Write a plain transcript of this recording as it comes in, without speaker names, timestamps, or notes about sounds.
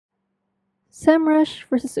Semrush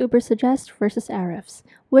versus Ubersuggest versus Ahrefs.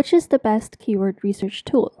 Which is the best keyword research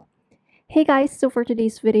tool? Hey guys, so for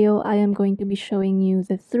today's video, I am going to be showing you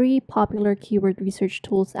the 3 popular keyword research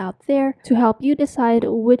tools out there to help you decide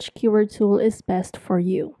which keyword tool is best for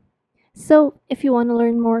you. So if you want to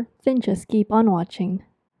learn more, then just keep on watching.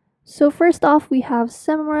 So first off, we have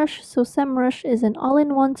Semrush. So Semrush is an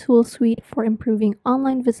all-in-one tool suite for improving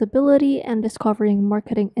online visibility and discovering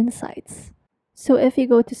marketing insights. So if you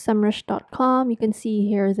go to semrush.com, you can see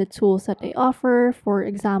here the tools that they offer. For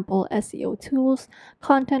example, SEO tools,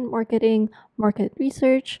 content marketing, market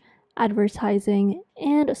research, advertising,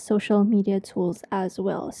 and social media tools as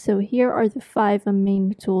well. So here are the 5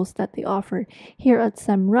 main tools that they offer here at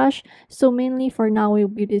Semrush. So mainly for now, we'll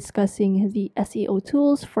be discussing the SEO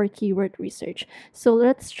tools for keyword research. So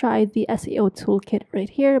let's try the SEO toolkit right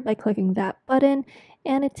here by clicking that button.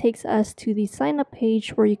 And it takes us to the sign up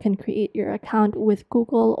page where you can create your account with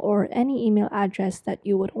Google or any email address that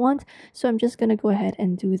you would want. So I'm just going to go ahead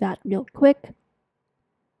and do that real quick.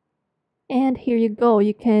 And here you go.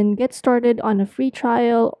 You can get started on a free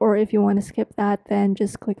trial, or if you want to skip that, then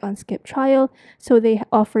just click on skip trial. So they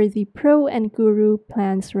offer the Pro and Guru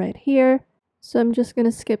plans right here. So I'm just going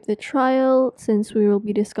to skip the trial since we will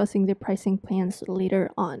be discussing the pricing plans later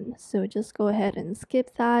on. So just go ahead and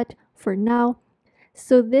skip that for now.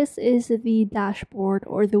 So this is the dashboard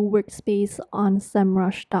or the workspace on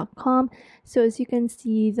semrush.com. So as you can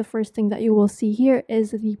see, the first thing that you will see here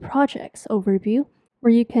is the projects overview,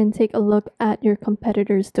 where you can take a look at your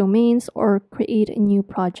competitors' domains or create new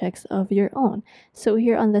projects of your own. So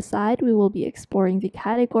here on the side, we will be exploring the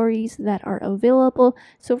categories that are available.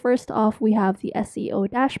 So first off, we have the SEO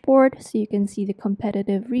dashboard. So you can see the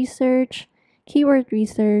competitive research, keyword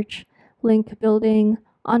research, link building,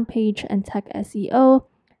 on-page and tech SEO.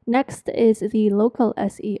 Next is the local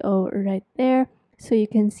SEO right there. So you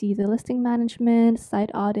can see the listing management,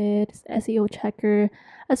 site audit, SEO checker,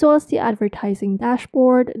 as well as the advertising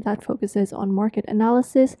dashboard that focuses on market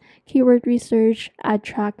analysis, keyword research, ad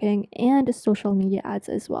tracking, and social media ads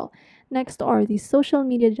as well. Next are the social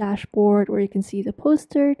media dashboard, where you can see the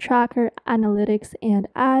poster, tracker, analytics, and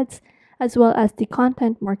ads, as well as the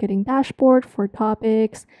content marketing dashboard for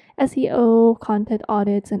topics, SEO, content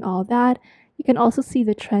audits, and all that. You can also see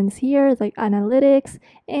the trends here like analytics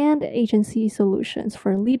and agency solutions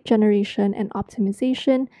for lead generation and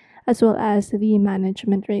optimization, as well as the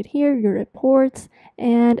management right here, your reports,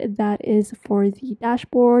 and that is for the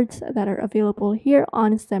dashboards that are available here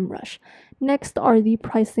on Semrush. Next are the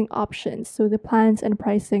pricing options, so the plans and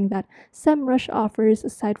pricing that Semrush offers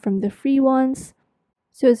aside from the free ones.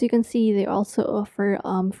 So as you can see, they also offer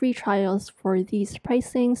free trials for these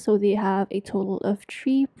pricings. So they have a total of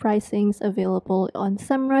 3 pricings available on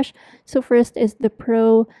Semrush. So first is the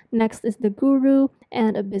Pro, next is the Guru,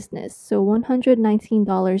 and a Business. So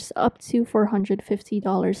 $119 up to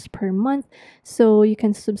 $450 per month. So you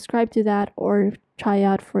can subscribe to that or try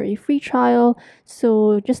out for a free trial.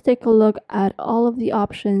 So just take a look at all of the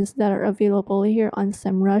options that are available here on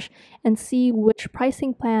Semrush and see which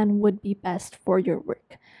pricing plan would be best for your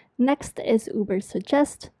work. Next is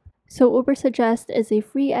Ubersuggest. So Ubersuggest is a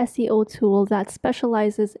free SEO tool that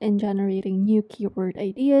specializes in generating new keyword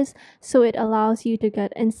ideas. So it allows you to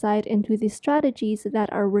get insight into the strategies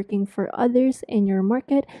that are working for others in your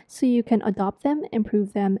market so you can adopt them,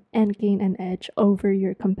 improve them, and gain an edge over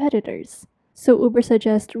your competitors. So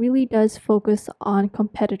Ubersuggest really does focus on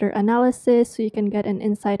competitor analysis, so you can get an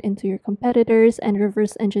insight into your competitors and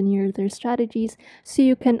reverse engineer their strategies so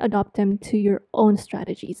you can adopt them to your own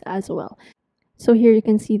strategies as well. So here you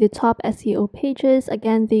can see the top SEO pages.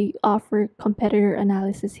 Again, they offer competitor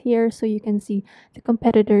analysis here, so you can see the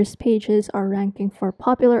competitors' pages are ranking for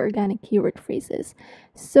popular organic keyword phrases.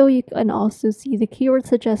 So you can also see the keyword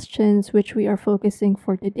suggestions, which we are focusing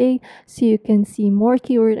for today. So you can see more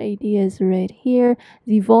keyword ideas right here,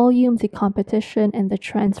 the volume, the competition, and the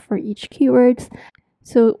trends for each keywords.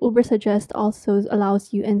 So Ubersuggest also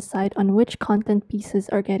allows you insight on which content pieces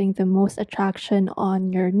are getting the most attraction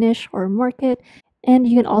on your niche or market. And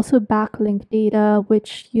you can also backlink data,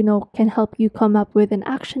 which can help you come up with an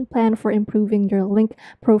action plan for improving your link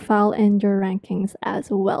profile and your rankings as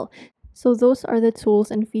well. So those are the tools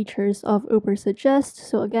and features of Ubersuggest.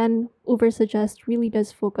 So again, Ubersuggest really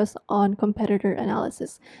does focus on competitor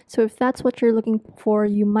analysis. So if that's what you're looking for,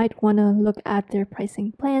 you might want to look at their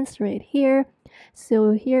pricing plans right here.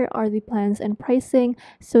 So here are the plans and pricing.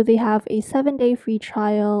 So they have a 7-day free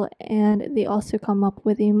trial, and they also come up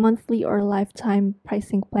with a monthly or lifetime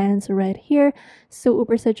pricing plans right here. So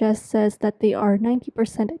Ubersuggest says that they are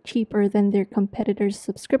 90% cheaper than their competitor's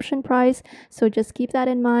subscription price. So just keep that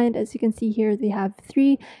in mind. As you can see here, they have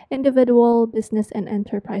 3: individual, business, and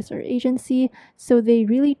enterprise or agency. So they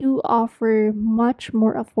really do offer much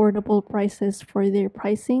more affordable prices for their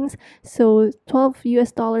pricings. So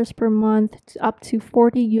 $12 per month up to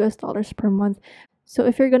 $40 per month. So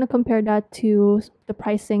if you're going to compare that to the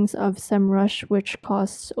pricings of Semrush, which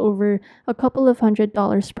costs over a couple of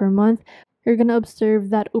 $100s per month, you're going to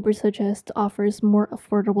observe that Ubersuggest offers more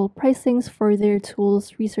affordable pricings for their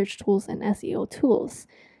tools, research tools, and SEO tools.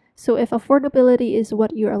 So if affordability is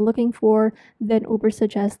what you are looking for, then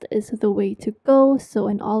Ubersuggest is the way to go. So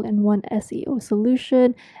an all-in-one SEO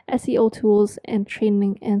solution, SEO tools, and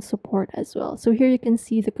training and support as well. So here you can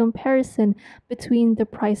see the comparison between the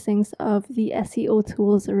pricings of the SEO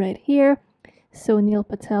tools right here. So Neil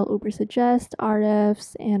Patel, Ubersuggest,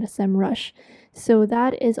 Ahrefs, and Semrush. So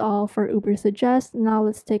that is all for Ubersuggest. Now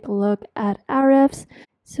let's take a look at Ahrefs.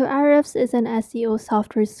 So Ahrefs is an SEO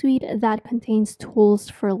software suite that contains tools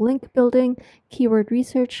for link building, keyword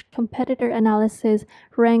research, competitor analysis,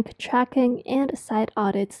 rank tracking, and site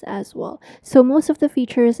audits as well. So most of the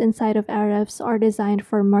features inside of Ahrefs are designed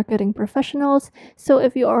for marketing professionals. So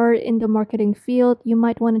if you are in the marketing field, you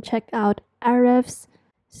might want to check out Ahrefs.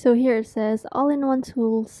 So here it says all-in-one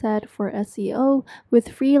tool set for SEO with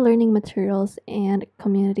free learning materials and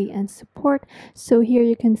community and support. So here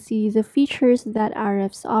you can see the features that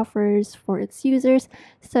Ahrefs offers for its users,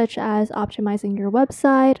 such as optimizing your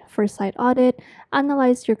website for site audit,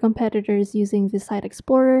 analyze your competitors using the Site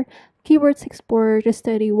Explorer, Keywords Explorer to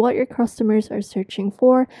study what your customers are searching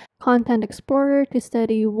for, Content Explorer to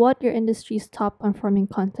study what your industry's top performing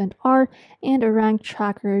content are, and a rank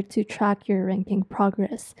tracker to track your ranking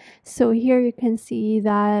progress. So here you can see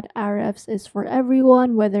that Ahrefs is for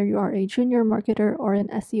everyone, whether you are a junior marketer or an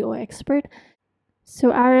SEO expert.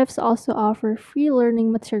 So Ahrefs also offer free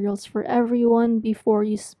learning materials for everyone before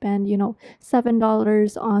you spend,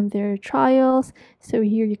 $7 on their trials. So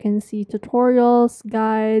here you can see tutorials,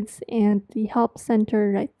 guides, and the help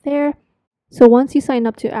center right there. So once you sign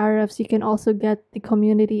up to Ahrefs, you can also get the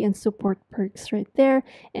community and support perks right there.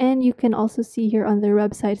 And you can also see here on their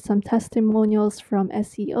website some testimonials from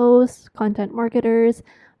SEOs, content marketers,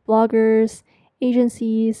 bloggers,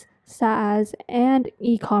 agencies, SaaS, and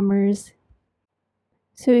e-commerce.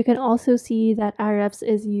 So you can also see that Ahrefs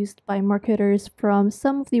is used by marketers from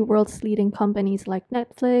some of the world's leading companies like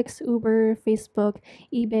Netflix, Uber, Facebook,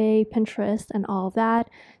 eBay, Pinterest, and all that.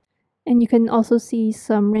 And you can also see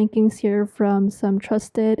some rankings here from some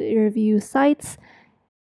trusted review sites.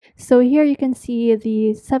 So here you can see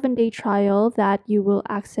the 7-day trial that you will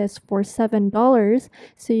access for $7.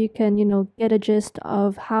 So you can, get a gist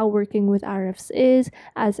of how working with Ahrefs is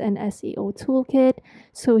as an SEO toolkit.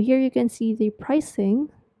 So here you can see the pricing.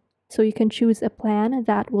 So you can choose a plan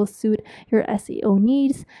that will suit your SEO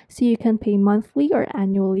needs. So you can pay monthly or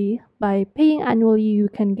annually. By paying annually, you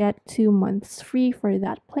can get 2 months free for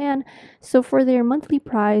that plan. So for their monthly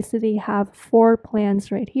price, they have 4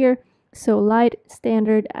 plans right here. So light,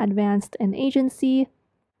 standard, advanced, and agency.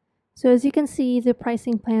 So as you can see, the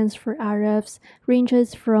pricing plans for Ahrefs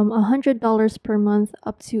ranges from $100 per month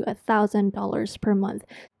up to $1,000 per month.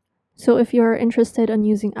 So if you're interested in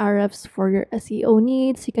using Ahrefs for your SEO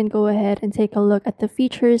needs, you can go ahead and take a look at the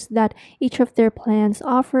features that each of their plans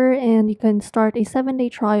offer, and you can start a 7-day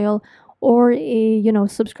trial or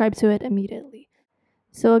subscribe to it immediately.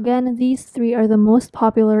 So again, these 3 are the most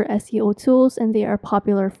popular SEO tools, and they are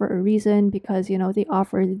popular for a reason because, they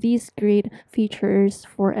offer these great features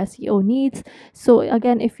for SEO needs. So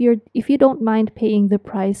again, if you don't mind paying the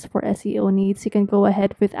price for SEO needs, you can go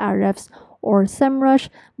ahead with Ahrefs or Semrush.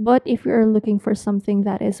 But if you're looking for something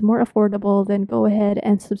that is more affordable, then go ahead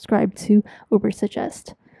and subscribe to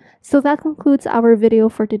Ubersuggest. So that concludes our video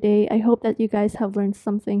for today. I hope that you guys have learned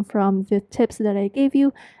something from the tips that I gave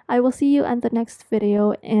you. I will see you in the next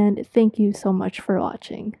video, and thank you so much for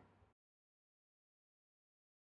watching.